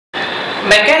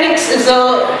Mechanics is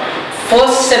a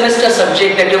first semester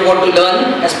subject that you're going to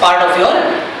learn as part of your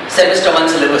semester 1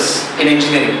 syllabus in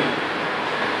engineering.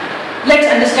 Let's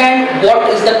understand what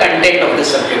is the content of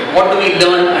this subject. What do we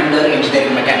learn under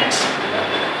engineering mechanics?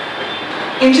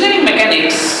 Engineering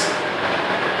mechanics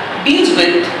deals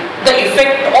with the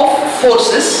effect of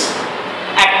forces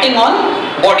acting on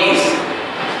bodies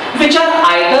which are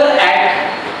either at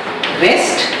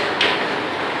rest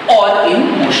or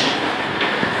in motion.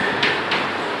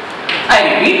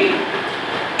 I repeat,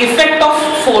 effect of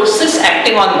forces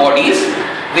acting on bodies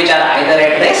which are either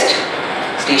at rest,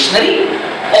 stationary,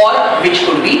 or which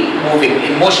could be moving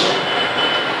in motion.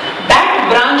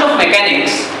 That branch of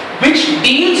mechanics which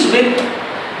deals with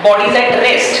bodies at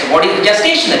rest, bodies which are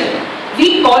stationary,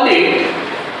 we call it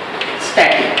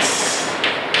statics.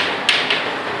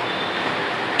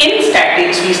 In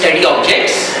statics, we study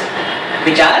objects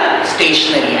which are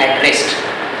stationary at rest,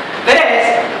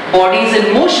 whereas bodies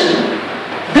in motion,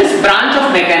 this branch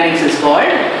of mechanics is called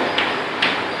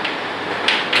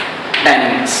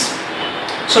dynamics.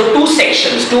 So two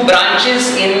sections, two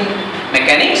branches in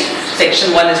mechanics.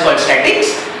 Section 1 is called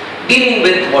statics, dealing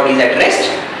with bodies at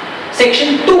rest.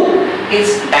 Section 2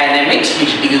 is dynamics,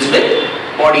 which deals with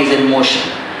bodies in motion.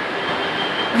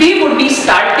 We would be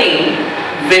starting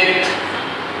with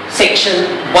section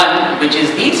 1, which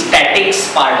is the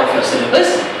statics part of your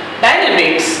syllabus.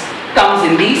 Dynamics comes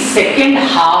in the second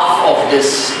half of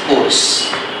this course.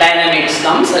 Dynamics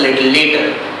comes a little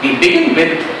later. We begin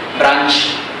with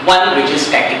branch 1, which is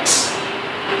statics.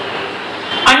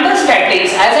 Under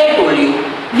statics, as I told you,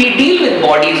 we deal with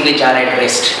bodies which are at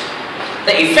rest.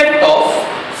 The effect of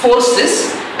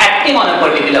forces acting on a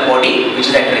particular body which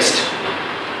is at rest.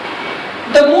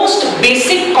 The most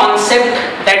basic concept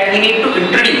that we need to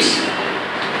introduce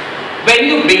when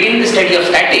you begin the study of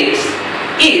statics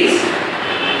is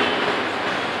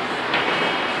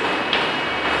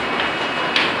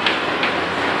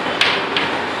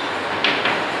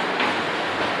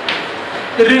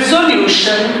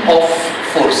resolution of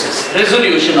forces.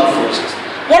 Resolution of forces.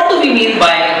 What do we mean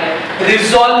by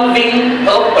resolving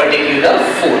a particular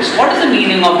force? What is the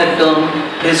meaning of the term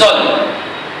resolve?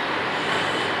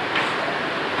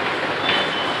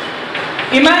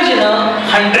 Imagine a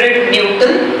 100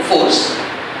 Newton force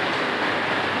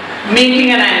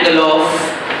making an angle of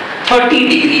 30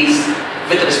 degrees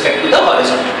with respect to the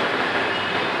horizontal.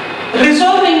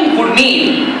 Resolving would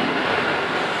mean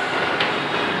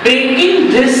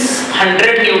breaking this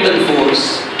 100 Newton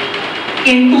force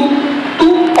into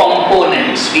two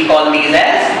components. We call these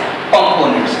as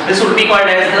components. This would be called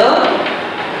as the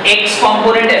x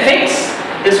component fx.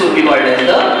 This would be called as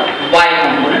the y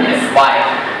component fy.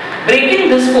 Breaking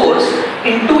this force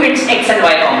into its x and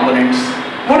y components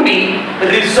would be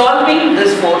resolving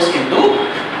this force into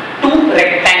two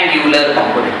rectangular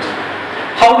components.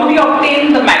 How do we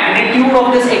obtain the magnitude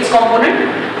of this x component?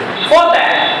 For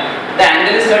that, the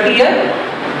angle is 30 here.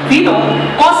 We know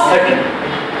cos 30.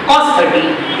 Cos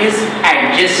 30 is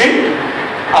adjacent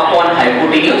upon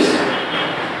hypotenuse.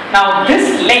 Now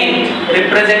this length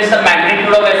represents the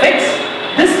magnitude of fx.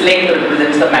 This length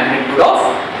represents the magnitude of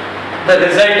the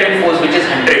resultant force, which is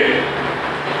 100.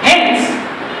 Hence,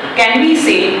 can we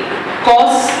say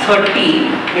cos 30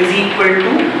 is equal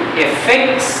to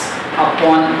fx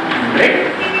upon 100?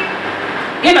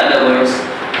 In other words,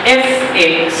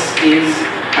 fx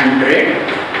is 100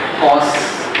 cos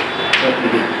 30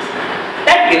 degrees.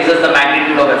 That gives us the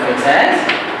magnitude of fx as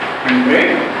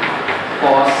 100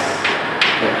 cos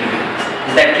 30 degrees.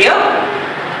 Is that clear?